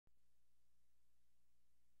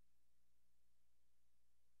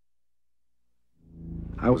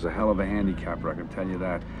I was a hell of a handicapper, I can tell you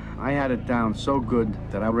that. I had it down so good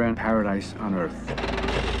that I ran paradise on earth.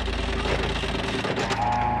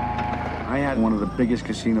 I had one of the biggest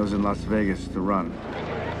casinos in Las Vegas to run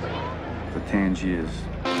for 10 years.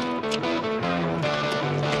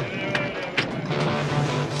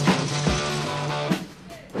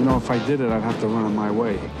 You know, if I did it, I'd have to run it my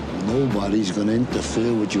way. Nobody's gonna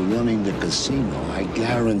interfere with you running the casino, I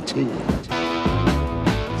guarantee it.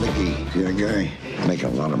 Mickey, see that guy? Making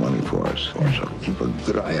a lot of money for us, so keep a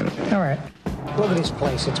good eye on him. All right. Look at this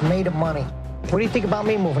place. It's made of money. What do you think about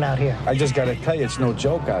me moving out here? I just gotta tell you, it's no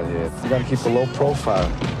joke out here. You gotta keep a low profile.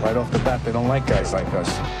 Right off the bat, they don't like guys like us.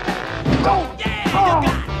 Oh! Oh!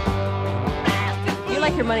 You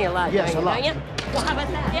like your money a lot, yes, don't you? Don't you? Well, how about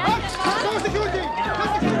that? Yeah?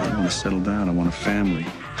 I want to settle down. I want a family.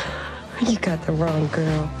 You got the wrong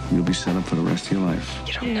girl. You'll be set up for the rest of your life.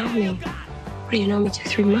 You don't know me. What do you know me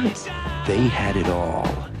 2-3 months? They had it all.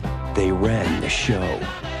 They ran the show.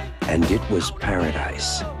 And it was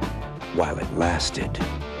paradise while it lasted.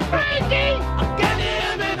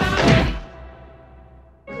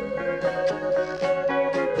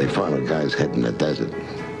 They found a guy's head in the desert.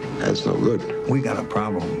 That's no good. We got a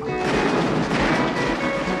problem.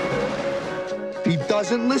 He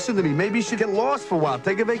doesn't listen to me. Maybe you should get lost for a while.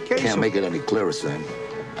 Take a vacation. Can't make it any clearer, Sam.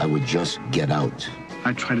 I would just get out.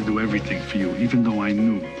 I tried to do everything for you, even though I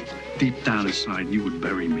knew deep down inside you would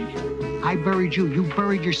bury me. I buried you. You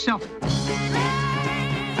buried yourself.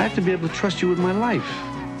 I have to be able to trust you with my life.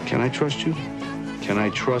 Can I trust you? Can I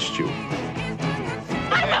trust you?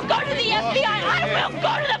 I will go to the FBI. I will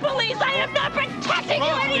go to the police. I am not protecting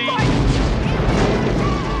you anymore.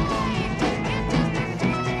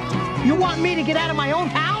 You want me to get out of my own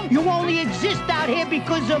town? You only exist out here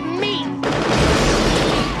because of me.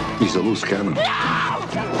 He's a loose cannon. No!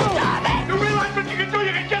 Stop it! You realize what you can do?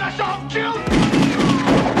 You can get us all killed!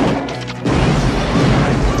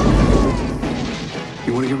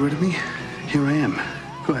 You want to get rid of me? Here I am.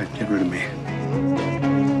 Go ahead, get rid of me.